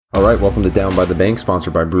All right, welcome to Down by the Bank,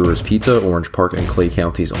 sponsored by Brewers Pizza, Orange Park and Clay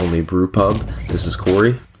County's only brew pub. This is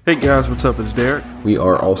Corey. Hey guys, what's up? It's Derek. We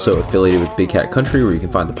are also affiliated with Big Cat Country, where you can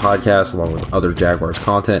find the podcast along with other Jaguars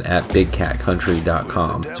content at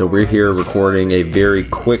bigcatcountry.com. So we're here recording a very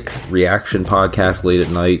quick reaction podcast late at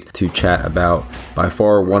night to chat about by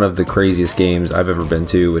far one of the craziest games I've ever been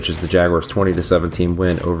to, which is the Jaguars 20-17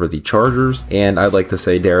 win over the Chargers. And I'd like to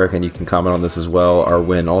say, Derek, and you can comment on this as well, our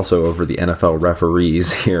win also over the NFL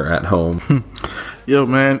referees here at home. Yo,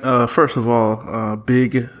 man, first of all,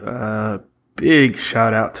 big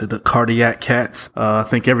shout out to the Cardiac Cats. I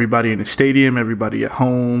think everybody in the stadium, everybody at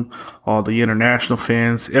home, all the international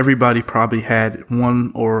fans, everybody probably had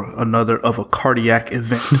one or another of a cardiac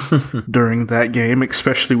event during that game,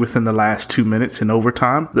 especially within the last 2 minutes in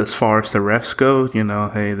overtime. As far as the refs go,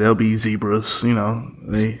 hey, they'll be zebras.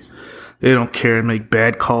 They don't care and make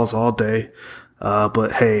bad calls all day.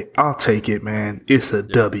 But hey, I'll take it, man. It's a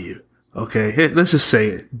W. Okay, hey, let's just say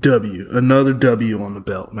it. W. Another W on the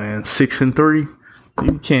belt, man. 6-3.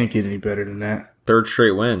 You can't get any better than that. Third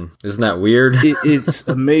straight win. Isn't that weird? It's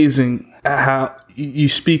amazing how you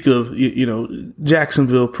speak of,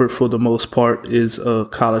 Jacksonville, for the most part, is a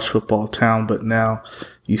college football town. But now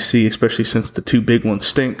you see, especially since the two big ones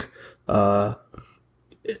stink,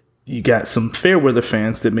 you got some fair weather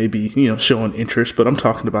fans that may be, showing interest, but I'm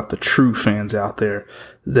talking about the true fans out there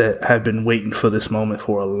that have been waiting for this moment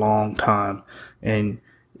for a long time. And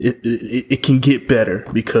it can get better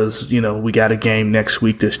because, we got a game next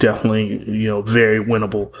week that's definitely, very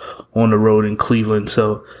winnable on the road in Cleveland.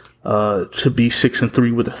 So, to be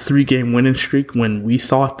 6-3 with a 3-game winning streak when we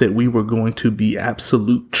thought that we were going to be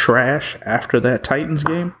absolute trash after that Titans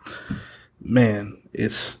game, man,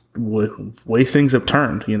 it's way things have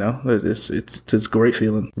turned, it's a great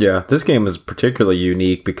feeling. Yeah, this game was particularly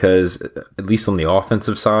unique because, at least on the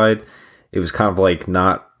offensive side, it was kind of like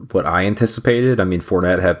not what I anticipated. I mean,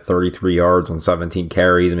 Fournette had 33 yards on 17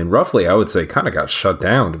 carries. I mean, roughly, I would say kind of got shut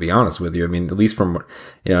down, to be honest with you. I mean, at least from,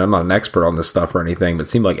 I'm not an expert on this stuff or anything, but it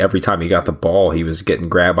seemed like every time he got the ball, he was getting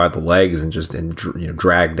grabbed by the legs and just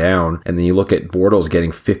dragged down. And then you look at Bortles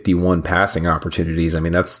getting 51 passing opportunities. I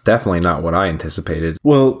mean, that's definitely not what I anticipated.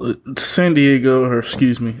 Well, Los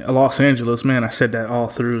Angeles, man, I said that all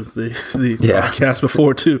through the podcast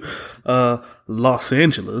before too. Los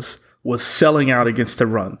Angeles was selling out against the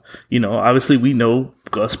run. Obviously we know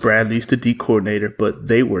Gus Bradley's the D coordinator, but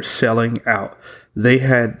they were selling out. They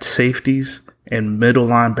had safeties and middle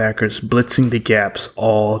linebackers blitzing the gaps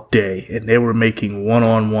all day, and they were making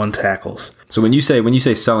one-on-one tackles. So when you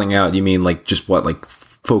say selling out, you mean like just what, like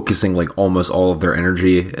focusing like almost all of their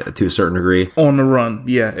energy to a certain degree? On the run,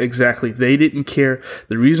 yeah, exactly. They didn't care.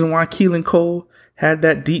 The reason why Keelan Cole had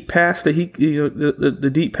that deep pass that the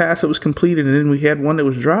deep pass that was completed, and then we had one that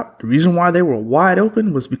was dropped. The reason why they were wide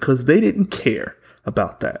open was because they didn't care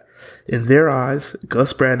about that. In their eyes,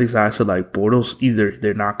 Gus Bradley's eyes are like, Bortles, either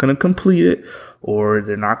they're not going to complete it or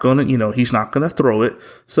they're not going to, he's not going to throw it.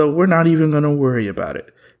 So we're not even going to worry about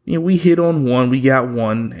it. We hit on one, we got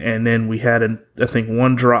one, and then we had, I think,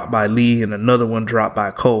 one drop by Lee and another one drop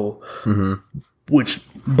by Cole. Mm-hmm. Which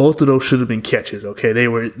both of those should have been catches. Okay,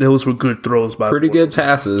 those were good throws by pretty good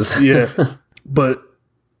passes. Yeah, but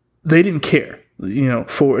they didn't care.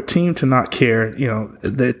 For a team to not care,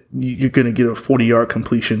 that you're going to get a 40-yard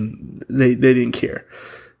completion, they didn't care.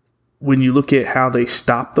 When you look at how they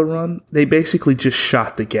stopped the run, they basically just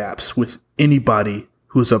shot the gaps with anybody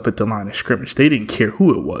who was up at the line of scrimmage. They didn't care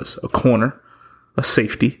who it was: a corner, a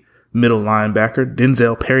safety, middle linebacker.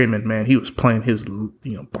 Denzel Perryman, man, he was playing his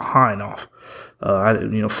behind off.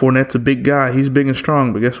 Fournette's a big guy. He's big and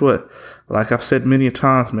strong, but guess what? Like I've said many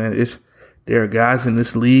times, man, there are guys in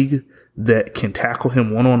this league that can tackle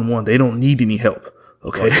him one-on-one. They don't need any help.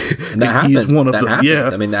 Okay. And that happened. He's one of them. Happened. Yeah.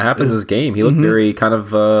 I mean, that happened in this game. He looked very kind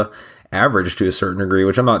of average to a certain degree,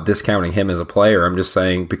 which I'm not discounting him as a player. I'm just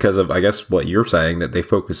saying because of, I guess, what you're saying, that they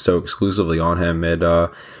focus so exclusively on him. It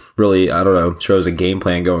really, I don't know, shows a game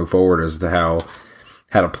plan going forward as to how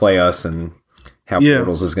to play us and how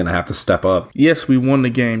Bortles is going to have to step up. Yes, we won the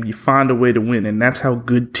game. You find a way to win, and that's what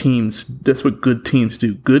good teams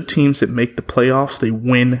do. Good teams that make the playoffs, they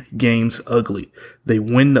win games ugly. They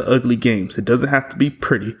win the ugly games. It doesn't have to be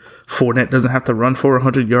pretty. Fournette doesn't have to run for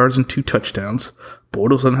 100 yards and 2 touchdowns.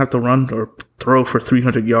 Bortles doesn't have to run or throw for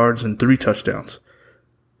 300 yards and 3 touchdowns.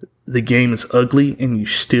 The game is ugly, and you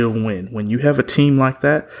still win. When you have a team like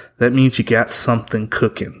that, that means you got something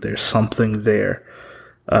cooking. There's something there.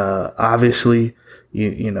 Obviously,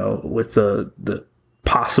 with the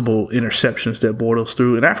possible interceptions that Bortles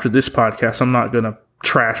threw. And after this podcast, I'm not going to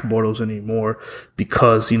trash Bortles anymore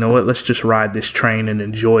because, you know what, let's just ride this train and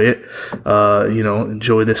enjoy it.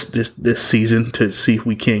 Enjoy this season to see if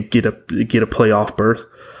we can't get a playoff berth.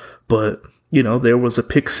 But, you know, there was a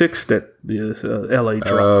pick six that LA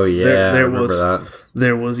dropped. Oh, yeah. I remember that.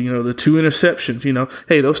 There was, you know, the 2 interceptions, you know.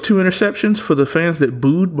 Hey, those 2 interceptions for the fans that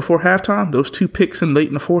booed before halftime, those 2 picks in late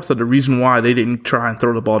in the fourth are the reason why they didn't try and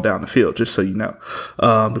throw the ball down the field, just so you know.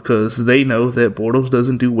 Because they know that Bortles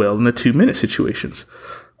doesn't do well in the 2-minute situations.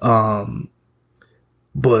 But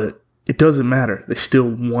it doesn't matter. They still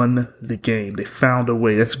won the game. They found a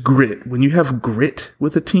way. That's grit. When you have grit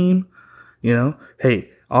with a team, you know, hey,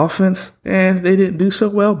 offense, they didn't do so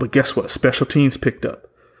well, but guess what? Special teams picked up.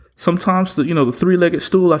 Sometimes, the 3-legged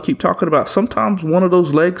stool I keep talking about, sometimes one of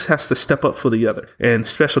those legs has to step up for the other. And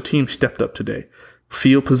special teams stepped up today.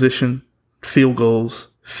 Field position, field goals,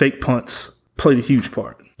 fake punts played a huge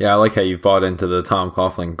part. Yeah, I like how you've bought into the Tom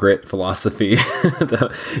Coughlin grit philosophy.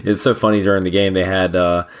 It's so funny during the game. They had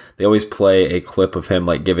they always play a clip of him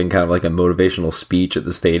like giving kind of like a motivational speech at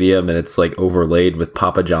the stadium, and it's like overlaid with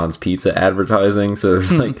Papa John's Pizza advertising. So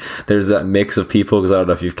there's that mix of people, because I don't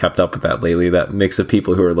know if you've kept up with that lately, that mix of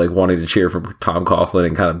people who are like wanting to cheer for Tom Coughlin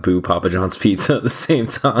and kind of boo Papa John's Pizza at the same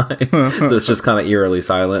time. So it's just kind of eerily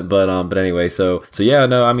silent. But anyway, so yeah,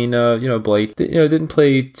 no, I mean, Blake, didn't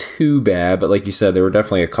play too bad, but like you said, there were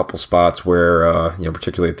definitely a couple spots where,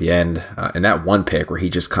 particularly at the end, and that one pick where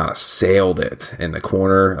he just kind of sailed it in the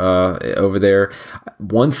corner over there.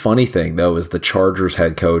 One funny thing, though, is the Chargers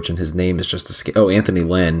head coach, and his name is just Anthony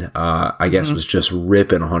Lynn, I guess was just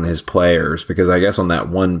ripping on his players, because I guess on that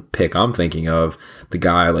one pick I'm thinking of, the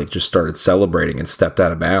guy like just started celebrating and stepped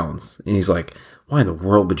out of bounds. And he's like, why in the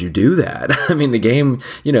world would you do that? I mean, the game,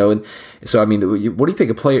 and so, I mean, what do you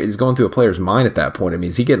think a player is going through a player's mind at that point? I mean,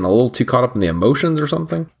 is he getting a little too caught up in the emotions or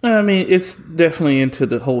something? I mean, it's definitely into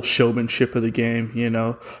the whole showmanship of the game,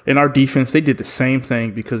 In our defense, they did the same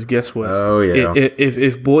thing, because guess what? Oh, yeah.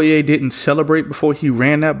 If Boye didn't celebrate before he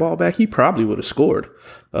ran that ball back, he probably would have scored.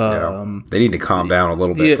 They need to calm down a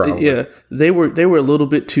little bit, probably. Yeah, they were a little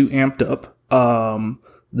bit too amped up.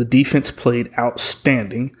 The defense played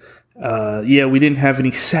outstanding. We didn't have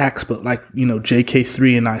any sacks, but like,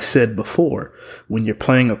 JK3 and I said before, when you're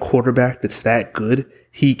playing a quarterback that's that good,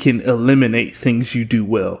 he can eliminate things you do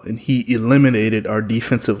well. And he eliminated our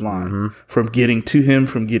defensive line from getting to him,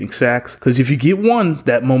 from getting sacks. Because if you get one,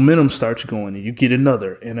 that momentum starts going, and you get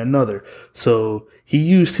another and another. So he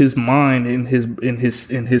used his mind in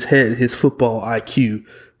his head, his football IQ,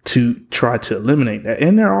 to try to eliminate that.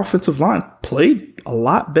 And their offensive line played a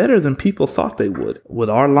lot better than people thought they would. With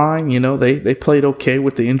our line, they played okay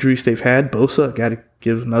with the injuries they've had. Bosa, got to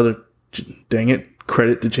give another,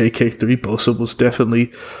 credit to JK3. Bosa was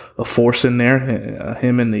definitely a force in there.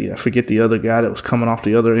 Him and I forget the other guy that was coming off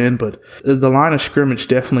the other end, but the line of scrimmage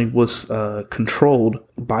definitely was controlled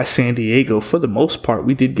by San Diego for the most part.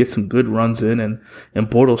 We did get some good runs in, and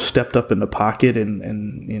Bortles stepped up in the pocket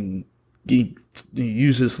and he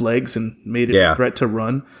used his legs and made it a threat to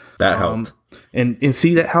run. That helped. And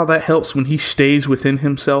see how that helps when he stays within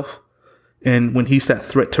himself, and when he's that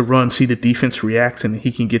threat to run, see the defense reacts, and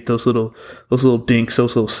he can get those little dinks,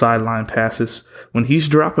 those little sideline passes. When he's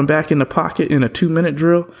dropping back in the pocket in a 2-minute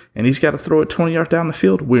drill and he's got to throw it 20 yards down the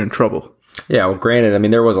field, we're in trouble. Yeah, well, granted, I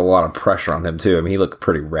mean, there was a lot of pressure on him too. I mean, he looked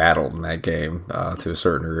pretty rattled in that game to a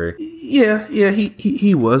certain degree. Yeah,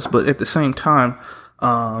 he was, but at the same time,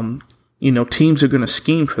 teams are going to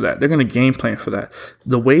scheme for that. They're going to game plan for that.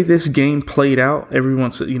 The way this game played out,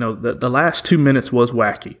 everyone said, the last 2 minutes was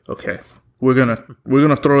wacky. Okay, we're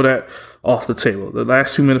gonna throw that off the table. The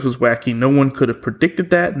last 2 minutes was wacky. No one could have predicted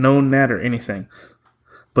that, known that, or anything.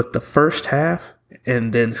 But the first half,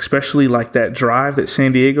 and then especially like that drive that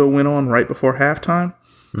San Diego went on right before halftime,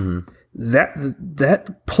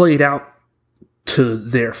 that played out to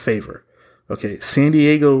their favor. Okay, San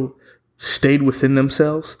Diego stayed within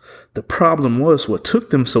themselves. The problem was, what took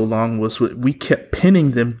them so long was we kept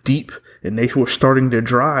pinning them deep, and they were starting their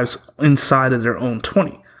drives inside of their own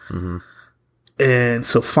 20. And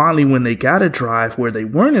so finally, when they got a drive where they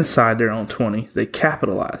weren't inside their own 20, they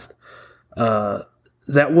capitalized. That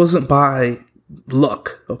wasn't by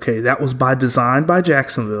luck. Okay, that was by design by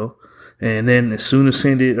Jacksonville. And then as soon as as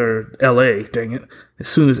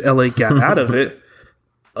soon as LA got out of it,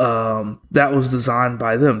 that was designed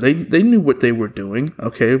by them. They knew what they were doing,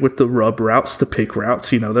 okay, with the rub routes, the pick routes.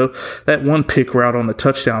 That one pick route on the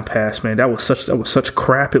touchdown pass, man, that was such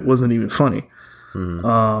crap, it wasn't even funny.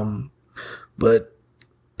 But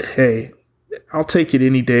hey, I'll take it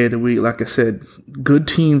any day of the week. Like I said, good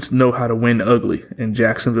teams know how to win ugly, and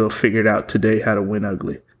Jacksonville figured out today how to win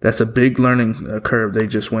ugly. That's a big learning curve they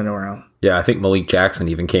just went around. Yeah, I think Malik Jackson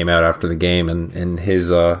even came out after the game and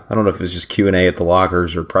his, I don't know if it was just Q&A at the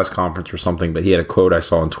lockers or press conference or something, but he had a quote I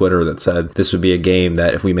saw on Twitter that said this would be a game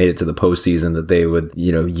that if we made it to the postseason that they would,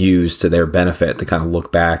 use to their benefit to kind of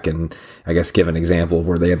look back and I guess give an example of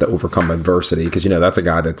where they had to overcome adversity. Because, that's a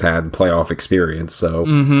guy that's had playoff experience. So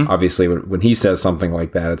obviously when he says something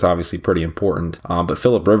like that, it's obviously pretty important. But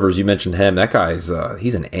Phillip Rivers, you mentioned him. That guy's,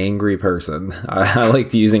 he's an angry person. I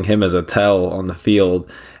liked using him as a tell on the field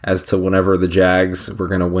as to whenever the Jags were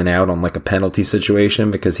going to win out on like a penalty situation,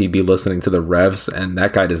 because he'd be listening to the refs, and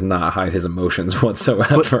that guy does not hide his emotions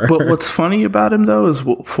whatsoever. But what's funny about him, though, is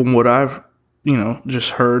from what I've, just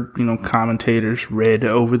heard, commentators read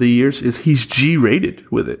over the years, is he's G-rated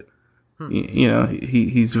with it.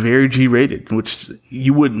 He's very G-rated, which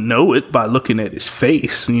you wouldn't know it by looking at his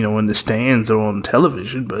face, in the stands or on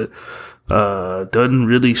television, but doesn't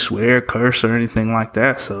really swear, curse, or anything like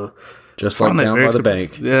that, so... Just like down by the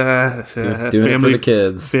bank. Yeah. Doing it for the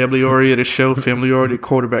kids. Family-oriented show, family-oriented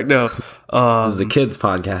quarterback. No. This is a kids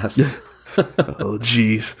podcast. Oh,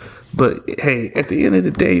 jeez. But, hey, at the end of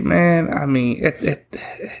the day, man, I mean,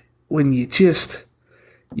 when you caused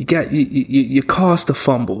the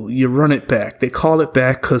fumble, you run it back. They call it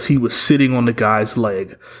back because he was sitting on the guy's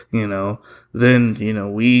leg,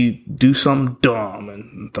 Then, we do something dumb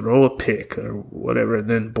and throw a pick or whatever. And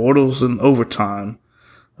then Bortles in overtime.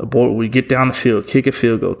 We get down the field, kick a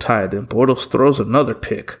field goal, tie it. Then Bortles throws another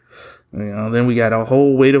pick. Then we got a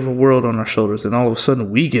whole weight of the world on our shoulders. And all of a sudden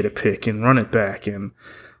we get a pick and run it back. And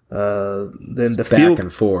then the back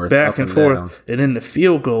and forth. Down. And then the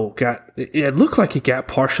field goal it looked like it got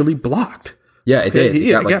partially blocked. Yeah, it did.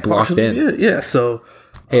 It got blocked in. Yeah, so...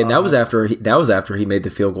 Hey, and that was after he made the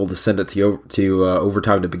field goal to send it to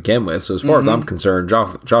overtime to begin with. So as far as I'm concerned,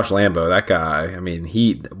 Josh Lambo, that guy, I mean,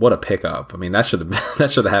 what a pickup. I mean, that should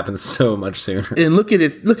have happened so much sooner. And look at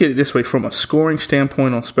it this way, from a scoring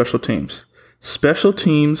standpoint on special teams. Special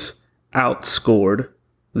teams outscored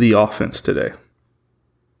the offense today.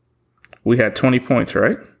 We had 20 points,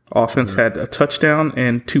 right? Offense had a touchdown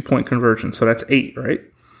and 2-point conversion, so that's 8, right?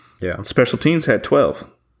 Yeah. Special teams had 12.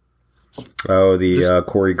 Oh, the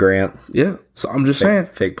Corey Grant. Yeah. So I'm just saying.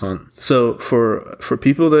 Fake punt. So for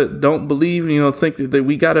people that don't believe, think that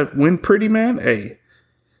we got to win pretty, man, hey,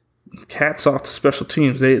 hats off to special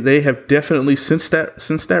teams. They have definitely, since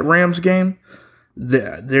that Rams game,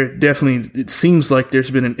 they're definitely, it seems like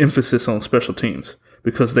there's been an emphasis on special teams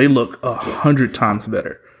because they look 100 times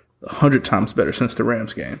better. 100 times better since the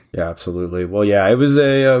Rams game. Yeah, absolutely. Well, yeah, it was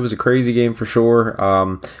a crazy game for sure.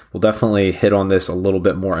 We'll definitely hit on this a little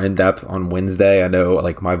bit more in depth on Wednesday. I know,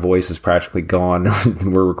 like, my voice is practically gone.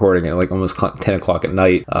 We're recording at like almost 10 o'clock at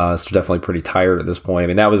night, so definitely pretty tired at this point. I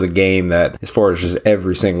mean, that was a game that, as far as just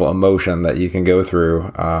every single emotion that you can go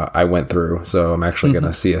through, I went through. So I'm actually going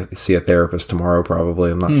to see a therapist tomorrow,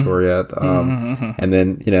 probably. I'm not sure yet. And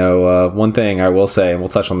then, one thing I will say, and we'll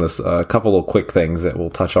touch on this, a couple of quick things that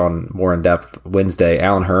we'll touch on more in depth Wednesday.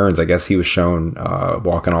 Alan Hearns, I guess he was shown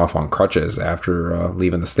walking off on crutches after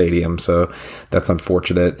leaving the stadium, so that's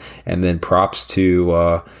unfortunate. And then props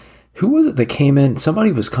to who was it that came in?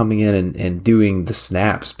 Somebody was coming in and doing the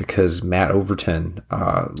snaps because Matt Overton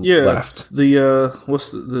left.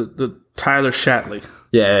 What's the Tyler Shatley?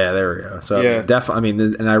 Yeah, there we go. So definitely, I mean,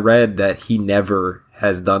 and I read that he never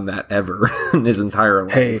has done that ever in his entire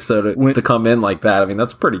life. Hey, so to come in like that, I mean,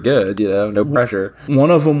 that's pretty good, no pressure. One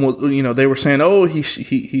of them was, they were saying, oh,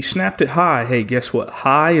 he snapped it high. Hey, guess what?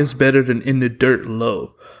 High is better than in the dirt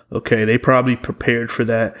low. Okay, they probably prepared for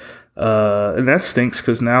that. And that stinks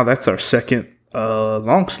because now that's our second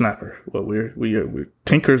long snapper. Well, we're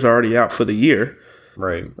Tinker's already out for the year.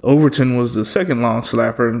 Right. Overton was the second long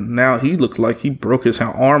slapper. Now he looked like he broke his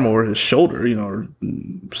arm or his shoulder, or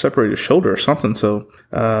separated his shoulder or something. So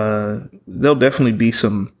there'll definitely be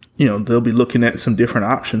some, they'll be looking at some different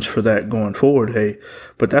options for that going forward. Hey,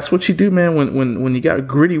 but that's what you do, man. When you got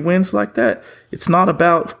gritty wins like that, it's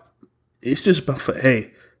just about,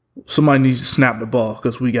 hey, somebody needs to snap the ball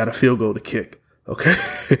because we got a field goal to kick. Okay,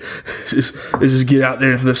 just get out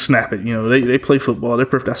there and just snap it. They play football.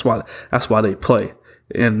 That's why they play,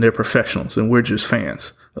 and they're professionals, and we're just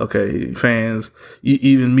fans. Okay, fans,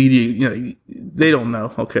 even media. They don't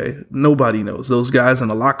know. Okay, nobody knows. Those guys in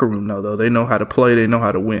the locker room know, though. They know how to play. They know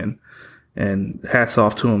how to win. And hats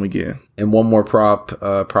off to him again. And one more props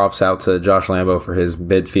out to Josh Lambo for his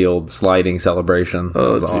midfield sliding celebration. That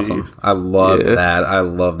was awesome. I love that. I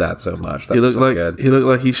love that so much. That was so good. He looked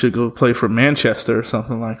like he should go play for Manchester or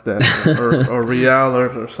something like that, or Real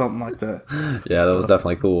or something like that. Yeah, that was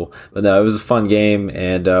definitely cool. But no, it was a fun game,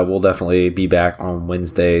 and we'll definitely be back on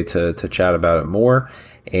Wednesday to chat about it more.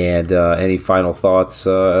 And any final thoughts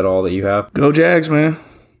at all that you have? Go Jags, man.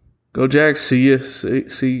 Go Jags. See you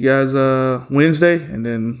guys Wednesday, and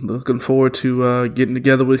then looking forward to getting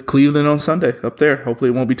together with Cleveland on Sunday up there. Hopefully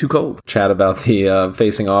it won't be too cold. Chat about the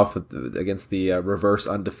facing off against the reverse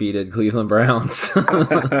undefeated Cleveland Browns.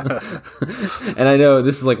 And I know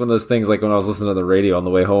this is like one of those things, like when I was listening to the radio on the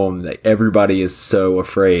way home, that everybody is so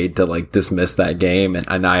afraid to like dismiss that game,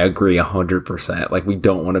 and I agree 100%. Like, we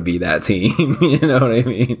don't want to be that team. You know what I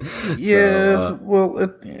mean? Yeah. So,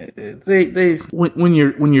 they when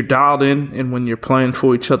you're dialed in and when you're playing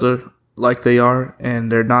for each other like they are,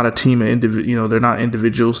 and they're not a team of they're not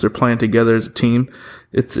individuals, they're playing together as a team.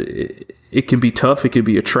 It can be tough, it can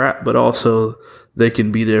be a trap, but also they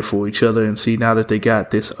can be there for each other. And see, now that they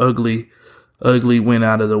got this ugly win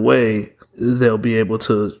out of the way, they'll be able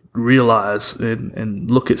to realize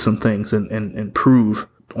and look at some things and improve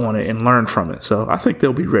on it and learn from it. So I think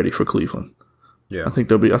they'll be ready for Cleveland. Yeah, I think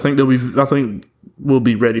we'll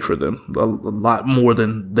be ready for them a lot more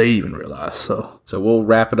than they even realize. So we'll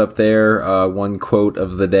wrap it up there. One quote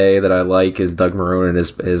of the day that I like is Doug Marrone in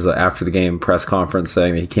his after the game press conference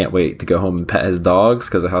saying that he can't wait to go home and pet his dogs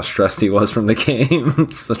because of how stressed he was from the game.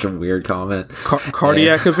 It's such a weird comment.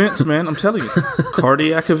 Cardiac events, man. I'm telling you,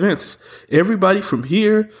 cardiac events. Everybody from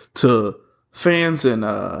here to fans in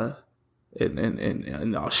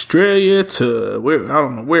Australia to where, I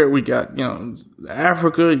don't know where we got,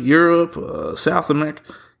 Africa, Europe, South America.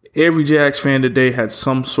 Every Jags fan today had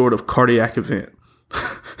some sort of cardiac event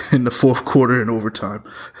in the fourth quarter and overtime.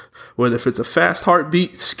 Whether if it's a fast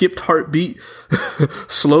heartbeat, skipped heartbeat,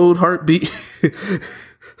 slowed heartbeat,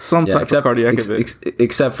 some type of cardiac event.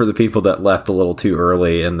 Except for the people that left a little too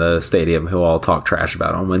early in the stadium who all talk trash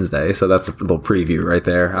about on Wednesday. So that's a little preview right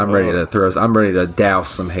there. I'm ready to douse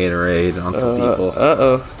some haterade on some people.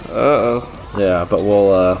 Yeah, but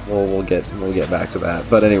we'll get back to that.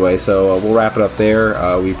 But anyway, so we'll wrap it up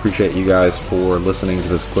there. We appreciate you guys for listening to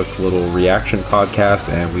this quick little reaction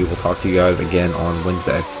podcast, and we will talk to you guys again on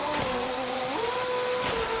Wednesday.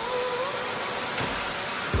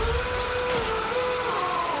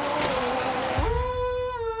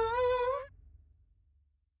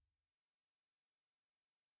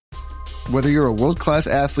 Whether you're a world-class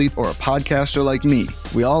athlete or a podcaster like me,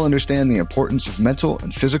 we all understand the importance of mental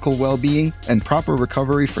and physical well-being and proper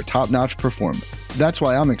recovery for top-notch performance. That's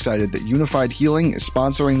why I'm excited that Unified Healing is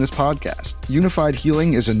sponsoring this podcast. Unified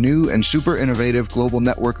Healing is a new and super innovative global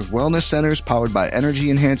network of wellness centers powered by Energy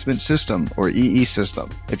Enhancement System, or EE System.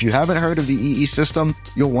 If you haven't heard of the EE System,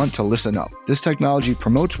 you'll want to listen up. This technology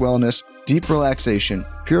promotes wellness, deep relaxation,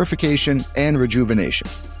 purification, and rejuvenation.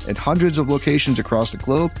 In hundreds of locations across the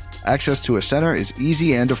globe, access to a center is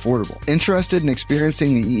easy and affordable. Interested in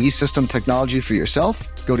experiencing the EE System technology for yourself?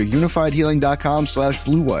 Go to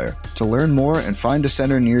unifydhealing.com/bluewire to learn more and find a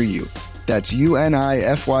center near you. That's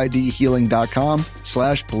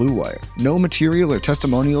unifydhealing.com/bluewire. No material or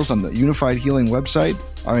testimonials on the Unified Healing website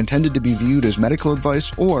are intended to be viewed as medical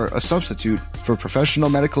advice or a substitute for professional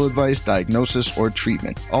medical advice, diagnosis, or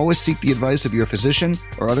treatment. Always seek the advice of your physician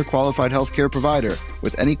or other qualified healthcare provider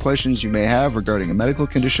with any questions you may have regarding a medical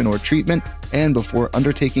condition or treatment and before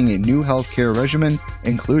undertaking a new healthcare regimen,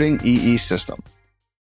 including EE System.